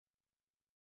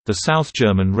The South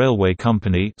German Railway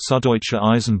Company Süddeutsche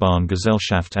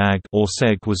Eisenbahngesellschaft AG or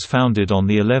SEG was founded on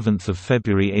the 11th of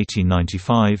February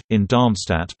 1895 in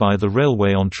Darmstadt by the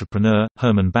railway entrepreneur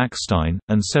Hermann Bachstein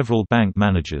and several bank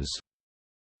managers.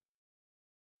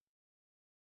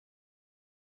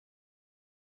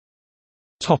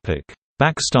 Topic: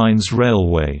 Bachstein's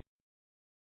railway.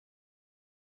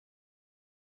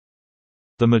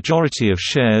 The majority of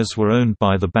shares were owned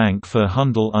by the Bank für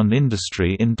Handel und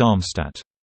Industrie in Darmstadt.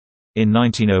 In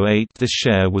 1908 this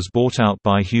share was bought out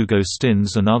by Hugo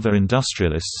Stinnes and other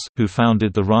industrialists, who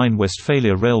founded the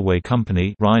Rhine-Westphalia Railway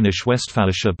Company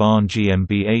Rheinisch-Westfälische Bahn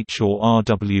GmbH or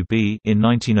RWB in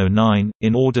 1909,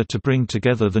 in order to bring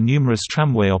together the numerous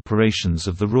tramway operations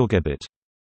of the Ruhrgebiet.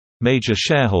 Major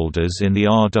shareholders in the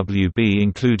RWB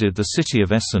included the city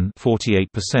of Essen 48%,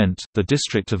 the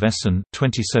district of Essen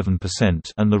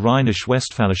 27%, and the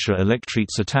Rheinisch-Westfälische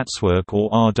Elektrizitätswerk or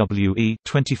RWE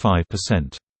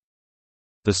 25%.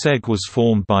 The SEG was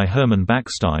formed by Hermann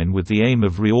Bachstein with the aim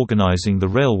of reorganizing the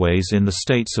railways in the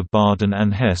states of Baden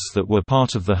and Hesse that were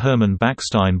part of the Hermann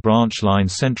Bachstein branch line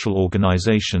central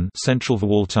organization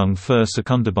Zentralverwaltung für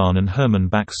Sekundarbahnen Hermann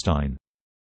Bachstein.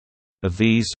 Of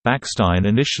these, Bachstein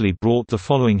initially brought the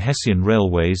following Hessian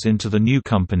railways into the new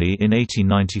company in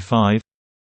 1895: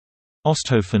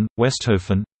 Osthofen,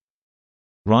 Westhofen,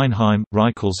 Rheinheim,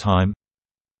 Reichelsheim,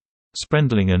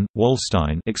 Sprendlingen,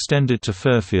 Wallstein extended to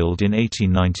Fairfield in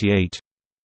 1898.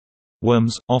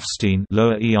 Worms, Offstein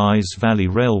Lower Eis Valley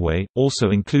Railway. Also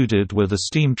included were the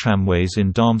steam tramways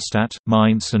in Darmstadt,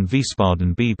 Mainz and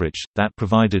Wiesbaden-Biebrich, that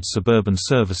provided suburban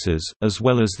services, as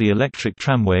well as the electric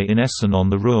tramway in Essen on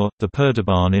the Ruhr, the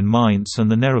Purderbahn in Mainz and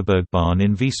the Nerebergbahn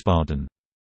in Wiesbaden.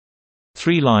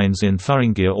 3 lines in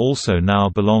Thuringia also now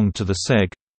belong to the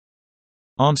SEG: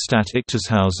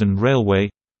 Arnstadt-Ichtershausen Railway,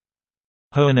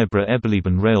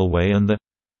 Hohenebra-Ebeleben Railway and the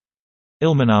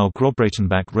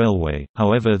Ilmenau-Großbreitenbach Railway.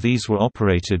 However, these were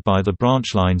operated by the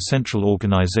branch line central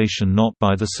organization, not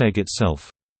by the SEG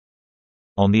itself.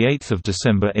 On 8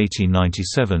 December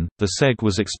 1897, the SEG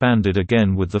was expanded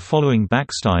again with the following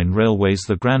Bachstein railways: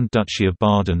 the Grand Duchy of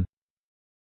Baden,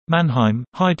 Mannheim,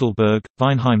 Heidelberg,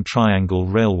 Weinheim Triangle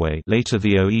Railway, later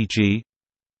the OEG,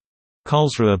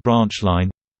 Karlsruhe branch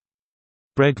line,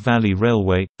 Breg Valley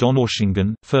Railway,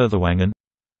 Donaueschingen, Furtherwangen,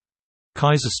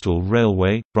 Kaiserstuhl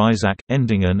Railway, Breisach,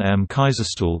 Endingen am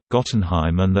Kaiserstuhl,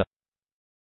 Gottenheim and the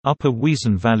Upper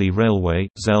Wiesen Valley Railway,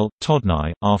 Zell,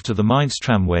 Todnai. After the Mainz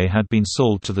tramway had been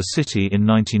sold to the city in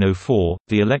 1904,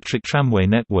 the electric tramway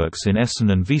networks in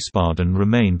Essen and Wiesbaden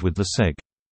remained with the SEG.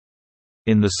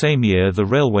 In the same year the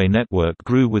railway network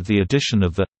grew with the addition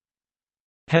of the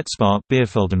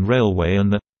Hetzbach-Bierfelden Railway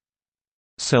and the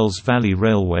Selz Valley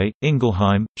Railway,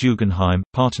 Ingelheim, Jugenheim,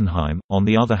 Partenheim. On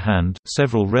the other hand,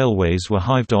 several railways were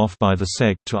hived off by the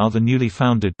SEG to other newly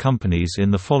founded companies in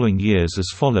the following years as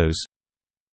follows.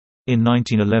 In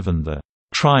 1911 the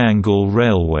Triangle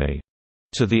Railway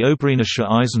to the Oberrheinische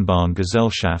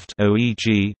Eisenbahngesellschaft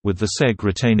 (OEG), with the SEG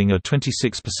retaining a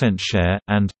 26% share,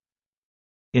 and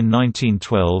in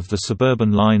 1912 the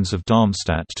suburban lines of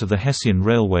Darmstadt to the Hessian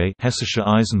Railway Hessische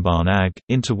Eisenbahn AG,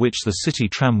 into which the city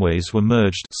tramways were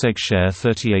merged, SEG share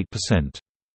 38%.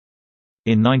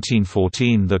 In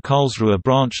 1914 the Karlsruhe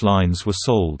branch lines were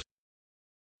sold.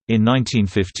 In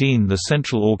 1915 the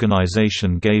central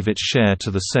organization gave its share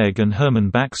to the SEG and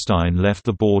Hermann Bachstein left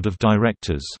the board of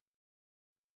directors.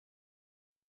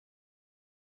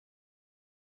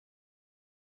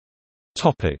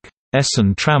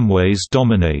 Essen tramways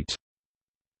dominate.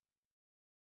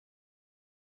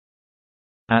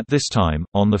 At this time,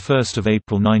 on 1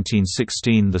 April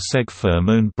 1916 the SEG firm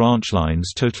owned branch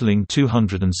lines totaling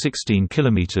 216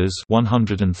 kilometers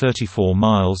 (134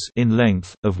 miles) in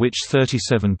length, of which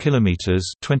 37 kilometers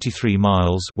 (23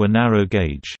 miles) were narrow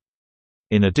gauge.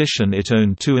 In addition, it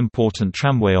owned 2 important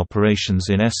tramway operations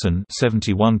in Essen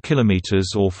 71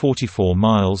 km or 44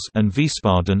 miles and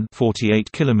Wiesbaden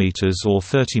 48 km or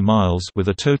 30 miles with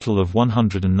a total of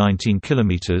 119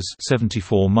 km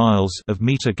 74 miles of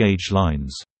meter gauge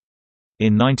lines.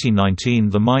 In 1919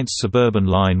 the Mainz suburban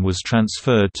line was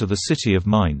transferred to the city of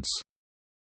Mainz.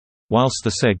 Whilst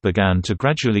the SEG began to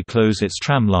gradually close its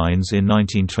tram lines in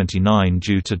 1929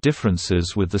 due to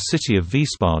differences with the city of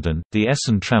Wiesbaden, the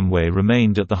Essen tramway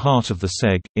remained at the heart of the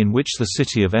SEG, in which the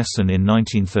city of Essen in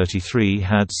 1933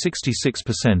 had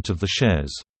 66% of the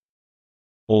shares.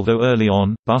 Although early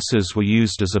on, buses were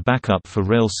used as a backup for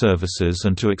rail services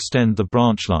and to extend the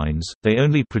branch lines, they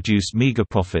only produced meager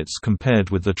profits compared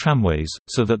with the tramways,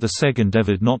 so that the SEG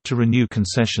endeavored not to renew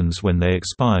concessions when they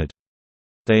expired.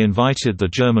 They invited the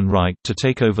German Reich to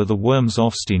take over the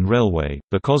Worms-Aufstein Railway,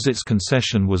 because its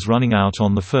concession was running out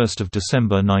on 1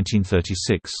 December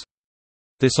 1936.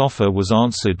 This offer was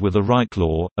answered with a Reich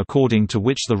law, according to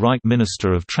which the Reich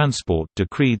Minister of Transport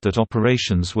decreed that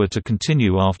operations were to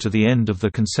continue after the end of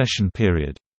the concession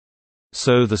period.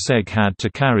 So the SEG had to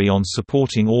carry on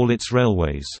supporting all its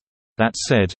railways. That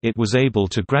said, it was able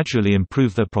to gradually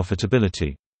improve their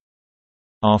profitability.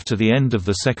 After the end of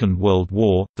the Second World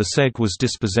War, the SEG was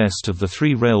dispossessed of the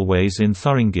 3 railways in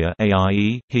Thuringia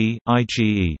AIE, He,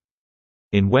 IGE.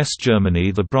 In West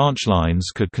Germany the branch lines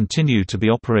could continue to be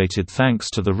operated thanks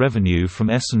to the revenue from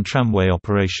Essen tramway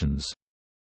operations.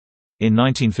 In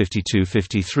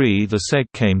 1952–53 the SEG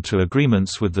came to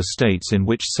agreements with the states in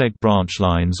which SEG branch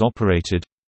lines operated.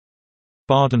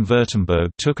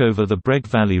 Baden-Württemberg took over the Breg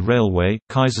Valley Railway,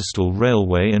 Kaiserstuhl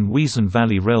Railway and Wiesen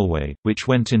Valley Railway, which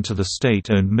went into the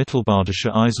state-owned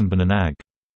Mittelbadische Eisenbahnen AG.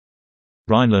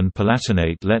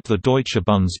 Rhineland-Palatinate let the Deutsche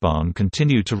Bundesbahn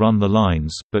continue to run the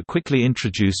lines, but quickly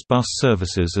introduced bus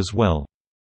services as well.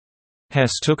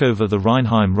 Hesse took over the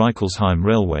Rheinheim-Reichelsheim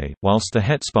Railway, whilst the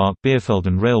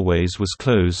Hetzbach-Bierfelden Railways was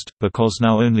closed, because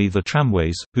now only the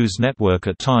tramways, whose network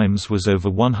at times was over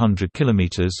 100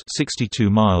 kilometers (62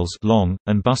 miles) long,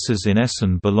 and buses in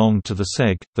Essen belonged to the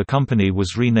SEG. The company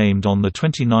was renamed on the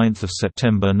 29th of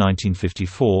September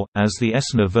 1954 as the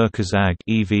Essener Verkehrs AG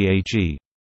 (EVAG).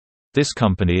 This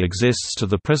company exists to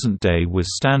the present day with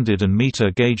standard and meter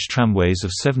gauge tramways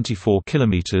of 74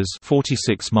 km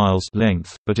 (46 miles)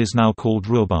 length, but is now called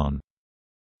Ruhrbahn.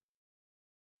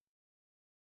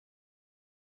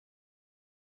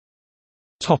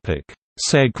 Topic: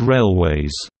 SEG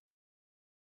Railways.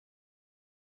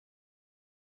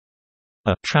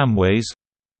 Tramways.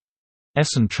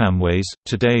 Essen Tramways,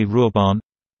 today Ruhrbahn.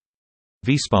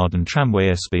 Wiesbaden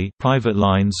Tramway SB, private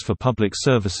lines for public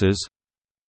services.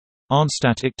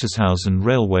 Arnstadt-Ichtershausen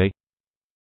Railway,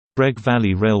 Breg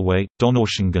Valley Railway,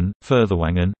 Donaueschingen,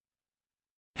 Furtherwangen,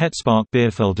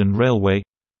 Hetzbach-Bierfelden Railway,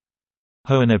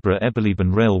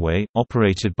 Hohenebra-Eberleben Railway,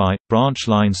 operated by Branch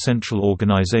Line Central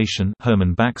Organisation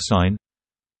Hermann Bachstein,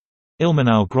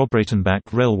 Ilmenau-Großbreitenbach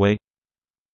Railway,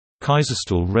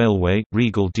 Kaiserstuhl Railway,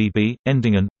 Riegel DB,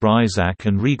 Endingen, Breisach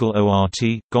and Riegel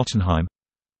ORT, Gottenheim,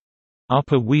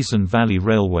 Upper Wiesen Valley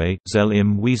Railway, Zell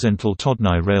im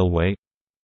Wiesental-Todtnau Railway,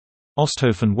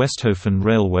 Osthofen-Westhofen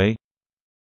Railway,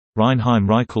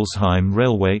 Rheinheim-Reichelsheim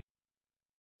Railway,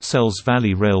 Sells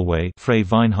Valley Railway,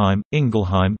 Frey-Weinheim,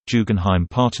 Ingelheim,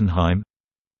 Jugenheim-Partenheim,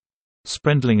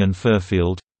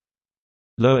 Sprendlingen-Fairfield,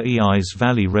 Lower Eis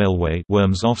Valley Railway,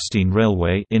 Worms-Aufstein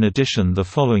Railway. In addition, the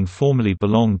following formerly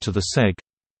belonged to the SEG: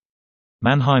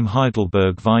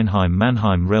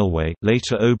 Mannheim-Heidelberg-Weinheim-Mannheim Railway,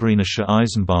 later Oberrheinische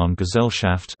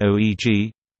Eisenbahngesellschaft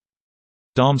 (OEG),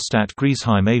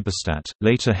 Darmstadt-Griesheim-Eberstadt,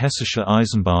 later Hessische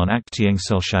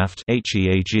Eisenbahn-Aktiengesellschaft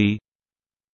 (HEAG),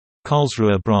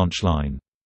 Karlsruher branch line.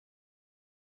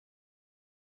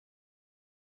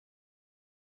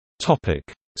 Topic: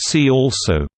 See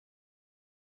also: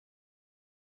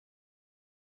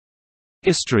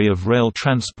 History of rail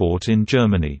transport in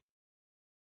Germany.